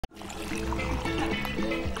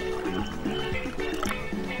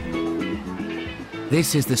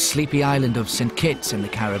This is the sleepy island of St. Kitts in the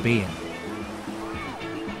Caribbean.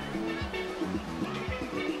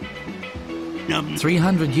 Yum.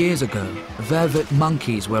 300 years ago, velvet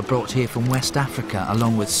monkeys were brought here from West Africa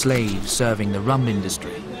along with slaves serving the rum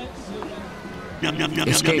industry. Yum, yum, yum,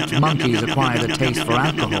 Escaped yum, yum, monkeys yum, yum, acquired yum, a yum, taste yum, for yum,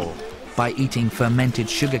 yum, yum, alcohol by eating fermented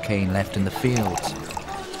sugarcane left in the fields.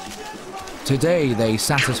 Today, they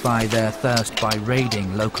satisfy their thirst by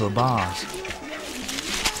raiding local bars.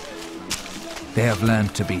 They have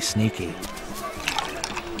learned to be sneaky.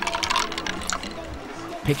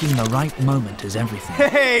 Picking the right moment is everything.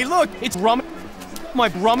 Hey, look! It's rum. My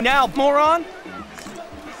rum now, moron!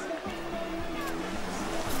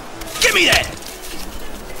 Give me that!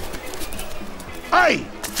 Hey!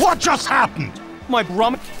 What just happened? My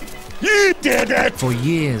rum. You did it! For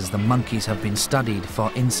years, the monkeys have been studied for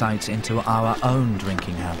insights into our own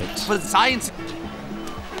drinking habits. For science.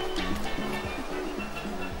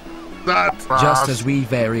 Just as we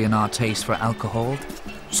vary in our taste for alcohol,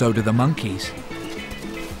 so do the monkeys.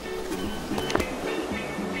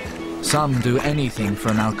 Some do anything for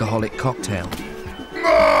an alcoholic cocktail.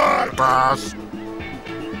 Boss.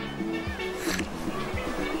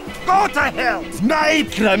 Go to hell! Nej,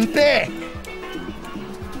 glem det!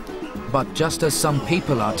 But just as some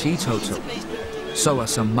people are teetotal, so are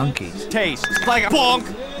some monkeys. Tastes like a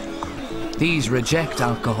bonk! These reject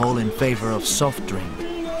alcohol in favor of soft drink.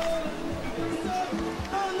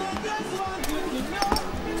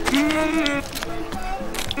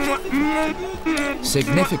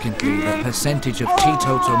 Significantly, the percentage of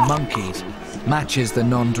teetotal monkeys matches the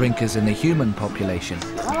non-drinkers in the human population.